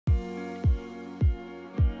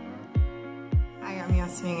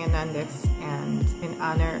Yasmin Hernandez, and in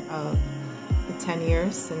honor of the 10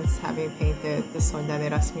 years since having painted the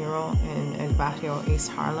Soldaderas mural in El Barrio,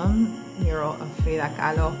 East Harlem, mural of Frida,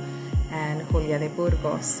 Kahlo, and Julia de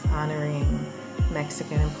Burgos, honoring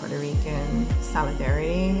Mexican and Puerto Rican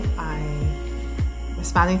solidarity, I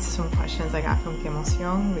responding to some questions I got from Que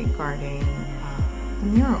Emoción regarding the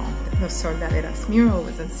mural. The Soldaderas mural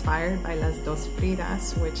was inspired by Las Dos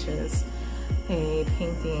Fridas, which is a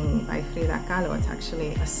painting by Frida Kahlo. It's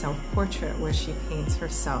actually a self-portrait where she paints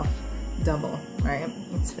herself double, right?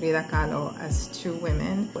 It's Frida Kahlo as two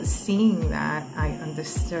women. Seeing that, I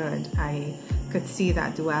understood, I could see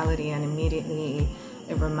that duality, and immediately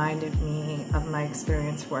it reminded me of my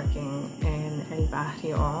experience working in El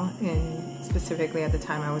Barrio, specifically at the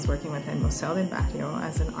time I was working with El Museo del Barrio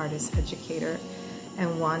as an artist educator,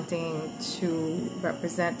 and wanting to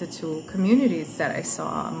represent the two communities that I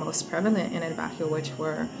saw most prevalent in El Barrio, which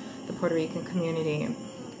were the Puerto Rican community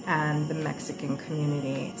and the Mexican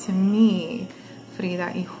community. To me,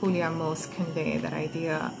 Frida y Julia most convey that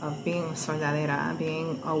idea of being a soldadera,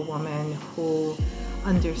 being a woman who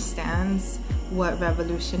understands what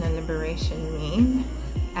revolution and liberation mean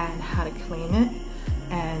and how to claim it,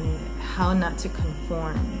 and how not to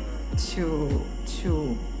conform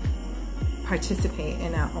to participate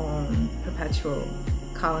in our own perpetual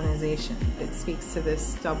colonization. It speaks to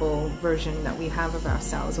this double version that we have of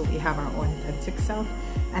ourselves, where we have our authentic self,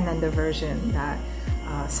 and then the version that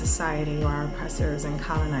society or our oppressors and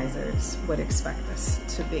colonizers would expect us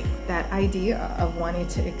to be. That idea of wanting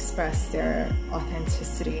to express their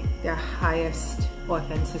authenticity, their highest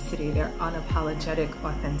authenticity, their unapologetic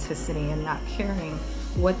authenticity, and not caring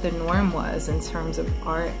what the norm was in terms of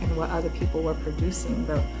art and what other people were producing,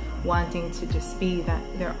 but wanting to just be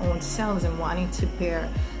their own selves, and wanting to bear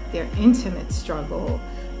their intimate struggle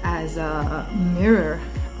as a mirror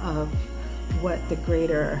of what the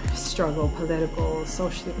greater struggle, political,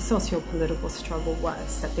 socio-political struggle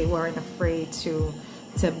was, that they weren't afraid to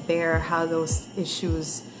bear how those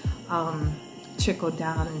issues trickle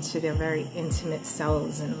down into their very intimate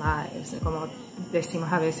selves and lives. Como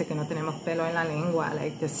decimos a veces que no tenemos pelo en la lengua,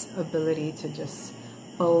 like this ability to just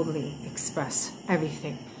boldly express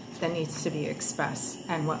everything that needs to be expressed,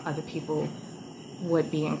 and what other people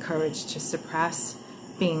would be encouraged to suppress,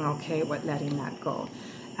 being okay with letting that go.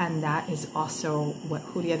 And that is also what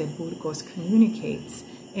Julia de Burgos communicates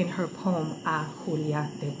in her poem A Julia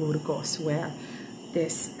de Burgos, where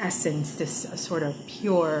this essence, this sort of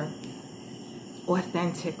pure,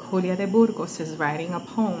 authentic Julia de Burgos is writing a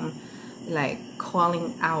poem, like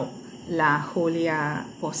calling out La Julia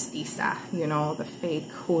postiza, you know, the fake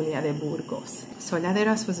Julia de Burgos.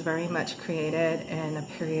 Soldaderas was very much created in a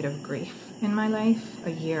period of grief in my life. A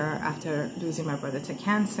year after losing my brother to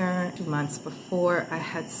cancer, 2 months before, I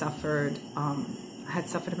had suffered a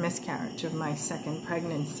miscarriage of my second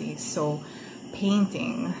pregnancy. So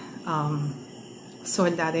painting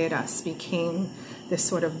Soldaderas became this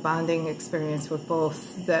sort of bonding experience with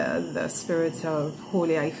both the spirits of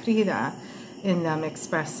Julia y Frida, in them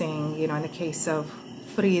expressing, you know, in the case of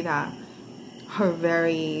Frida, her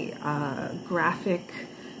very graphic,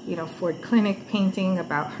 you know, Ford Clinic painting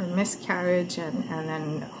about her miscarriage, and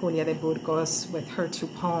then Julia de Burgos with her two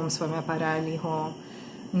poems, Sueña para el hijo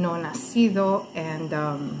no nacido, and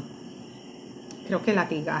creo que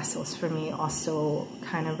latigazos for me also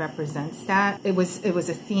kind of represents that. It was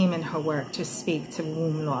a theme in her work to speak to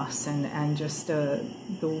womb loss and just the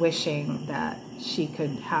wishing that she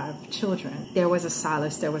could have children. There was a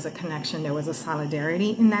solace, there was a connection, there was a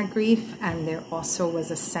solidarity in that grief, and there also was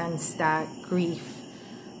a sense that grief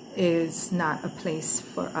is not a place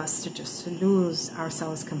for us to just lose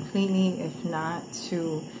ourselves completely, if not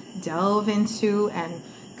to delve into and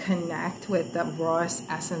connect with the rawest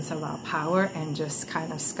essence of our power and just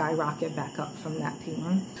kind of skyrocket back up from that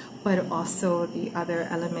pain. But also the other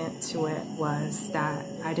element to it was that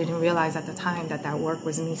I didn't realize at the time that that work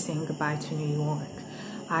was me saying goodbye to New York.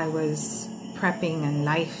 I was prepping, and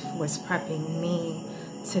life was prepping me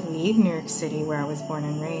to leave New York City, where I was born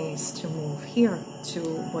and raised, to move here to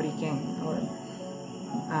Boriquen, or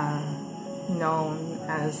known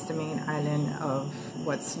as the main island of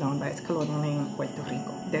what's known by its colonial name, Puerto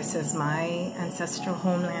Rico. This is my ancestral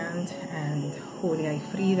homeland, and Julia y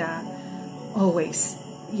Frida always,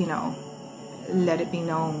 you know, let it be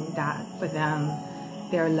known that for them,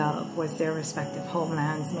 their love was their respective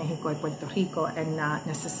homelands, Mexico and Puerto Rico, and not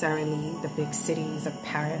necessarily the big cities of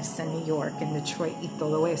Paris and New York and Detroit y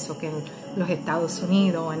todo eso, que los Estados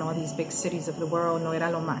Unidos and all these big cities of the world no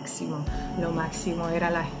era lo máximo. Lo máximo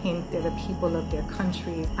era la gente, the people of their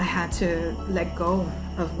countries. I had to let go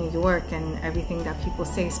of New York and everything that people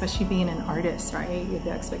say, especially being an artist, right?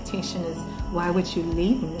 The expectation is, why would you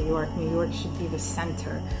leave New York? New York should be the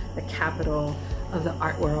center, the capital of the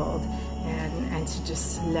art world, and to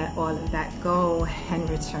just let all of that go and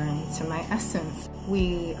return to my essence.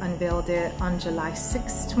 We unveiled it on July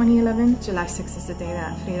 6, 2011. July 6 is the day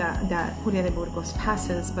that Julia de Burgos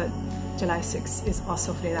passes, but July 6 is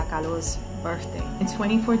also Frida Kahlo's birthday. In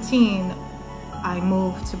 2014, I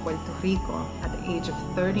moved to Puerto Rico at the age of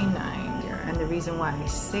 39, and the reason why I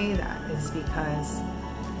say that is because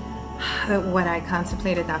what I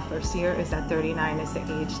contemplated that first year is that 39 is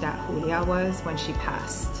the age that Julia was when she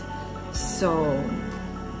passed. So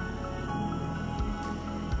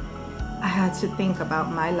I had to think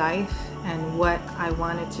about my life and what I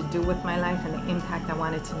wanted to do with my life and the impact I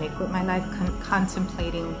wanted to make with my life,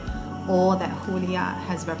 contemplating all that Julia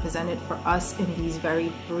has represented for us in these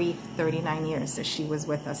very brief 39 years that she was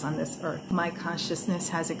with us on this earth. My consciousness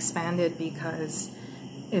has expanded because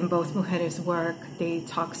in both Mujeres' work, they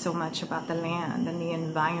talk so much about the land and the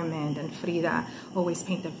environment, and Frida always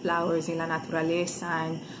painted flowers y la naturaleza,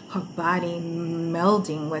 and her body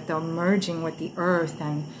melding with or merging with the earth,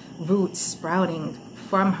 and roots sprouting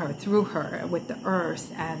from her, through her, with the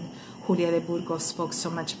earth. And Julia de Burgos spoke so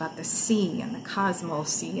much about the sea and the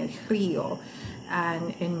cosmos y el río.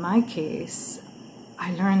 And in my case,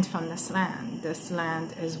 I learned from this land. This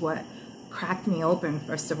land is what cracked me open,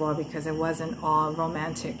 first of all, because it wasn't all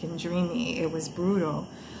romantic and dreamy. It was brutal,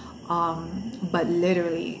 but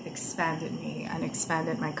literally expanded me and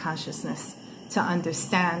expanded my consciousness to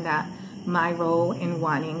understand that my role in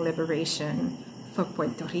wanting liberation for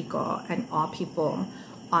Puerto Rico and all people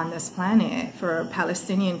on this planet, for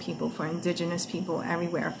Palestinian people, for indigenous people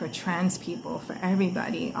everywhere, for trans people, for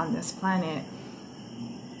everybody on this planet,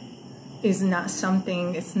 is not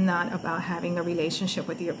something, it's not about having a relationship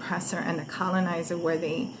with the oppressor and the colonizer where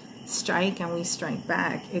they strike and we strike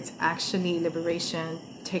back. It's actually liberation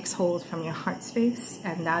takes hold from your heart space,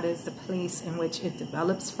 and that is the place in which it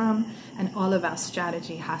develops from. And all of our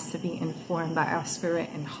strategy has to be informed by our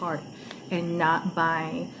spirit and heart and not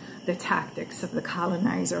by the tactics of the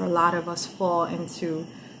colonizer. A lot of us fall into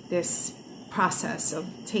this process of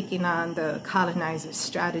taking on the colonizer's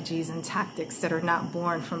strategies and tactics that are not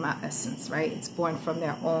born from our essence, right? It's born from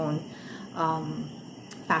their own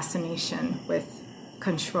fascination with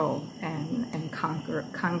control and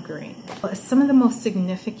conquering. Some of the most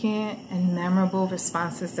significant and memorable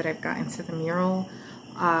responses that I've gotten to the mural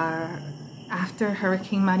are after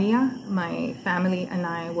Hurricane Maria. My family and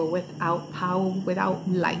I were without power, without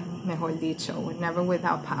light, mejor dicho. We're never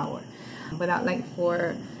without power. Without light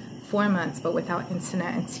for 4 months, but without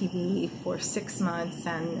internet and TV for 6 months,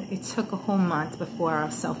 and it took a whole month before our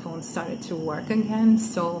cell phones started to work again.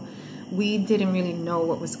 So we didn't really know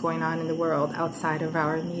what was going on in the world outside of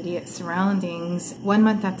our immediate surroundings. 1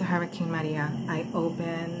 month after Hurricane Maria, I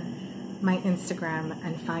open my Instagram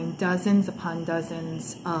and find dozens upon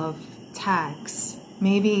dozens of tags.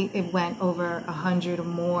 Maybe it went over 100 or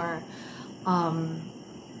more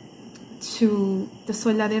to the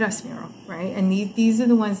Soldaderas mural, right? And these are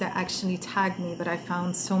the ones that actually tagged me, but I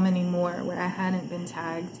found so many more where I hadn't been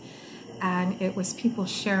tagged. And it was people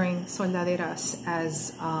sharing Soldaderas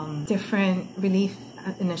as different relief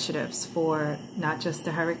initiatives for not just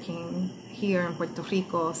the hurricane here in Puerto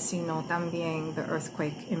Rico, sino también the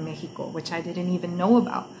earthquake in Mexico, which I didn't even know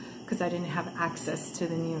about because I didn't have access to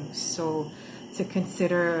the news. So to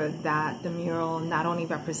consider that the mural not only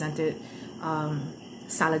represented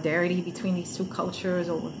solidarity between these two cultures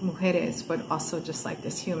or with mujeres, but also just like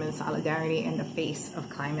this human solidarity in the face of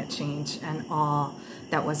climate change and all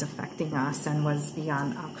that was affecting us and was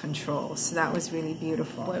beyond our control. So that was really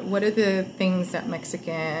beautiful. What are the things that the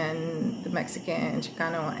Mexican,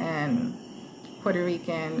 Chicano, and Puerto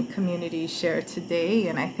Rican communities share today?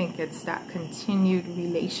 And I think it's that continued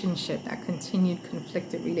relationship, that continued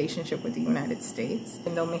conflicted relationship with the United States.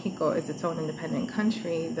 Even though Mexico is its own independent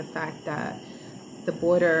country, the fact that the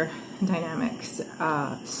border dynamics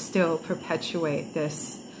still perpetuate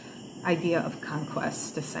this idea of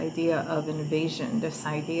conquest, this idea of invasion, this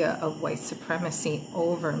idea of white supremacy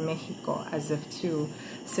over Mexico, as if to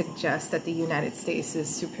suggest that the United States is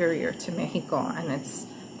superior to Mexico and its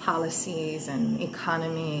policies and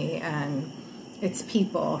economy and its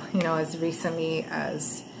people, you know, as recently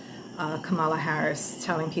as Kamala Harris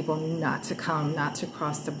telling people not to come, not to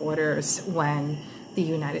cross the borders when the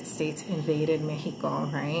United States invaded Mexico,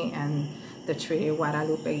 right? And the Treaty of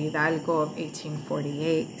Guadalupe Hidalgo of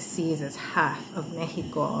 1848 seizes half of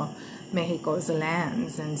Mexico's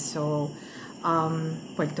lands. And so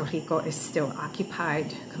Puerto Rico is still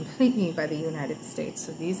occupied completely by the United States.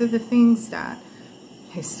 So these are the things that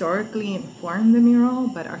historically informed the mural,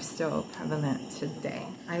 but are still prevalent today.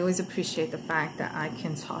 I always appreciate the fact that I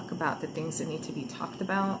can talk about the things that need to be talked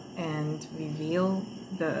about and reveal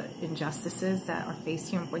the injustices that are faced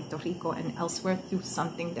here in Puerto Rico and elsewhere through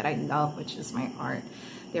something that I love, which is my art.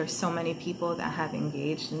 There are so many people that have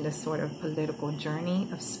engaged in this sort of political journey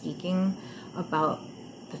of speaking about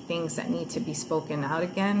the things that need to be spoken out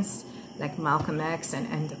against, like Malcolm X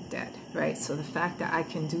and End of Dead, right? So the fact that I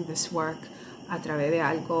can do this work a través de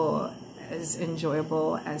algo as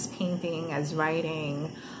enjoyable as painting, as writing,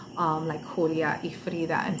 like Julia y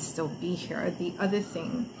Frida, and still be here. The other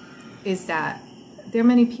thing is that there are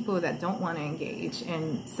many people that don't want to engage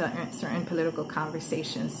in certain political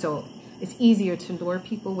conversations. So it's easier to lure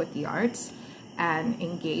people with the arts and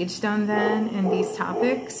engage them then in these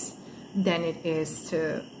topics than it is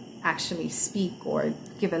to actually speak or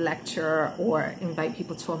give a lecture or invite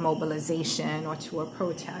people to a mobilization or to a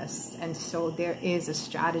protest. And so there is a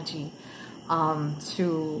strategy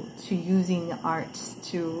to using the arts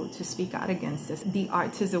to speak out against this. The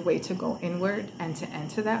arts is a way to go inward and to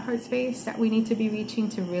enter that heart space that we need to be reaching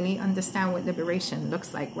to really understand what liberation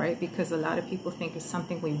looks like, right? Because a lot of people think it's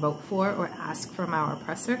something we vote for or ask from our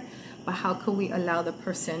oppressor, but how could we allow the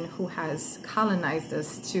person who has colonized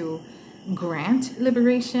us to grant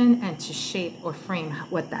liberation and to shape or frame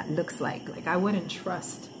what that looks like? Like, I wouldn't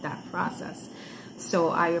trust that process. So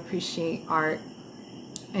I appreciate art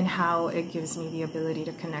and how it gives me the ability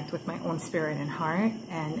to connect with my own spirit and heart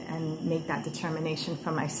and make that determination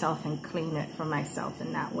for myself and claim it for myself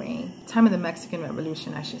in that way. Time of the Mexican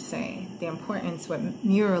Revolution, I should say, the importance with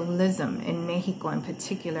muralism in Mexico in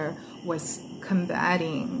particular was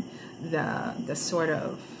combating the sort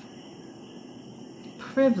of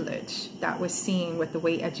privilege that was seen with the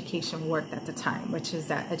way education worked at the time, which is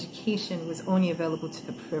that education was only available to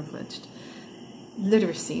the privileged.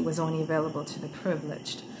 Literacy was only available to the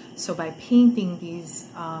privileged. So by painting these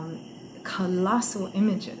colossal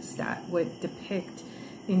images that would depict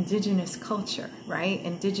indigenous culture, right?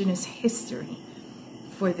 Indigenous history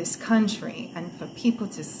for this country, and for people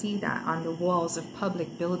to see that on the walls of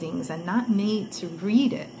public buildings and not need to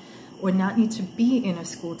read it or not need to be in a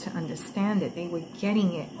school to understand it. They were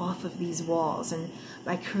getting it off of these walls. And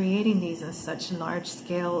by creating these on such large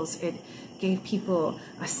scales, it gave people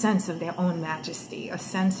a sense of their own majesty, a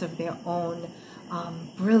sense of their own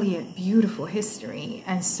brilliant, beautiful history.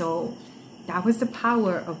 And so that was the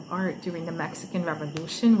power of art during the Mexican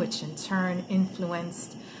Revolution, which in turn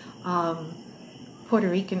influenced Puerto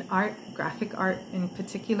Rican art, graphic art in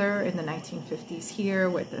particular, in the 1950s here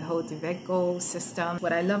with the whole Duveco system.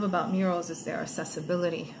 What I love about murals is their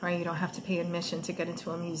accessibility, right? You don't have to pay admission to get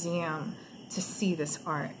into a museum to see this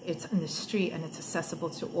art. It's on the street and it's accessible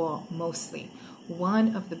to all, mostly.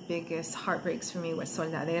 One of the biggest heartbreaks for me with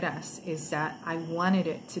Soldaderas is that I wanted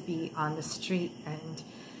it to be on the street, and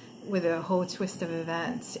with a whole twist of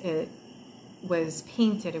events, it was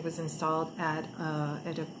painted, it was installed at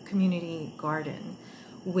a community garden,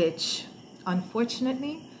 which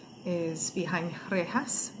unfortunately is behind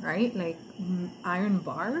rejas, right? Like iron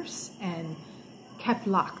bars, and kept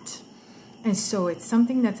locked. And so it's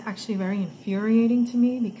something that's actually very infuriating to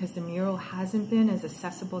me, because the mural hasn't been as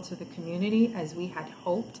accessible to the community as we had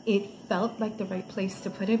hoped. It felt like the right place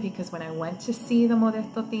to put it, because when I went to see the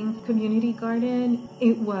Modesto themed community garden,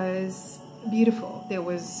 it was beautiful. There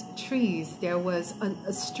was trees, there was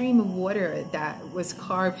a stream of water that was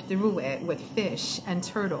carved through it with fish and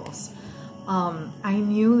turtles. I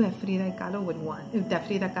knew that Frida Kahlo would want, that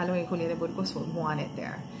Frida Kahlo and Julia de Burgos would want it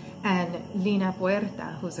there. And Lina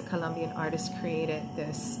Puerta, who's a Colombian artist, created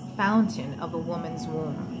this fountain of a woman's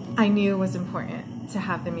womb. I knew it was important to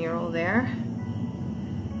have the mural there,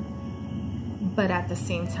 but at the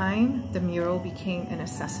same time, the mural became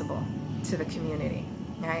inaccessible to the community.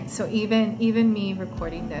 Right? So even me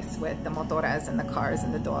recording this with the motoras and the cars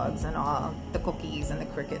and the dogs and all the cookies and the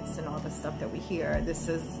crickets and all the stuff that we hear, this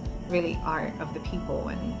is really art of the people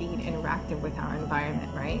and being interactive with our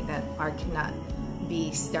environment, right? That art cannot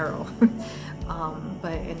be sterile.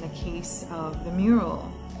 But in the case of the mural,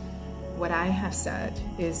 what I have said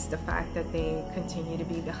is the fact that they continue to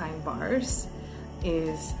be behind bars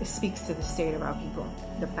it speaks to the state of our people.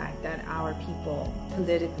 The fact that our people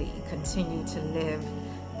politically continue to live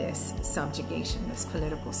this subjugation, this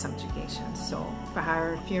political subjugation. So for how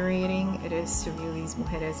infuriating it is to view these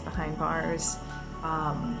mujeres behind bars,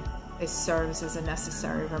 it serves as a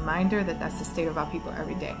necessary reminder that that's the state of our people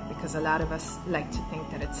every day, because a lot of us like to think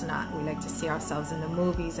that it's not. We like to see ourselves in the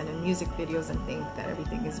movies and in music videos and think that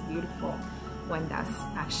everything is beautiful, when that's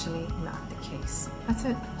actually not the case. That's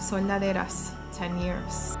it. Soldaderas, 10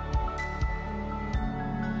 years.